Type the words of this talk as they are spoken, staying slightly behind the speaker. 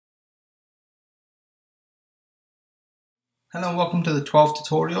Hello and welcome to the 12th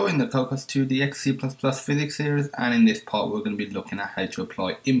tutorial in the Cocos2d C++ physics series, and in this part we're going to be looking at how to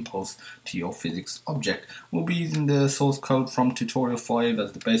apply impulse to your physics object. We'll be using the source code from tutorial 5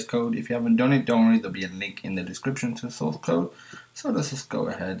 as the base code. If you haven't done it, don't worry, there'll be a link in the description to the source code. So let's just go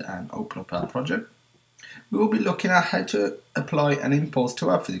ahead and open up our project. We will be looking at how to apply an impulse to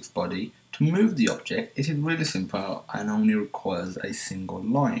our physics body to move the object. It is really simple and only requires a single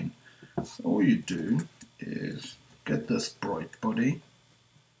line. So all you do is get this bright body,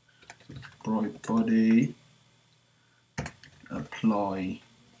 apply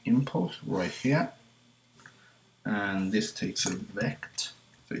impulse right here, and this takes a vect,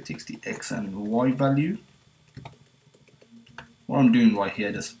 so it takes the x and y value. What I'm doing right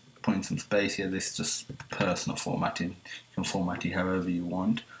here, just putting some space here, this is just personal formatting. You can format it however you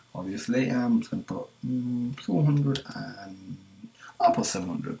want, obviously. I'm just going to put 400 and I'll put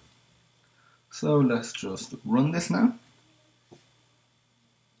 700. So let's just run this now.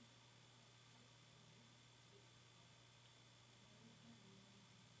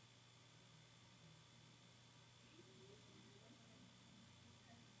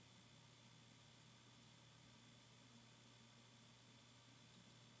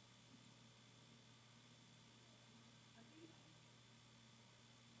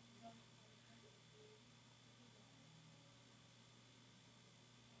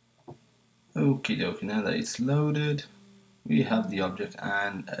 Okie dokie, now that it's loaded, we have the object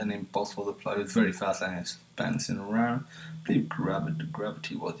and an impulse was applied. It's very fast and it's bouncing around. I believe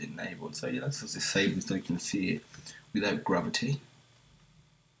gravity was enabled, so yeah, let's just disable it so you can see it without gravity.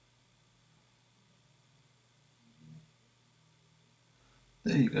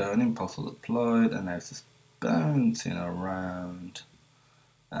 There you go, an impulse was applied and now it's just bouncing around,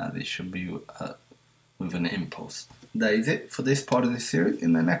 and it should be with an impulse. That is it for this part of this series.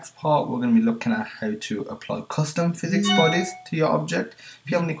 In the next part, we're going to be looking at how to apply custom physics bodies to your object.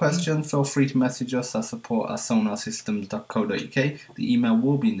 If you have any questions, feel free to message us at support@sonarsystems.co.uk. The email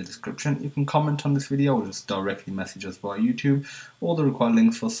will be in the description. You can comment on this video or just directly message us via YouTube. All the required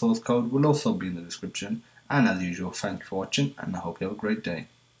links for source code will also be in the description. And as usual, thank you for watching, and I hope you have a great day.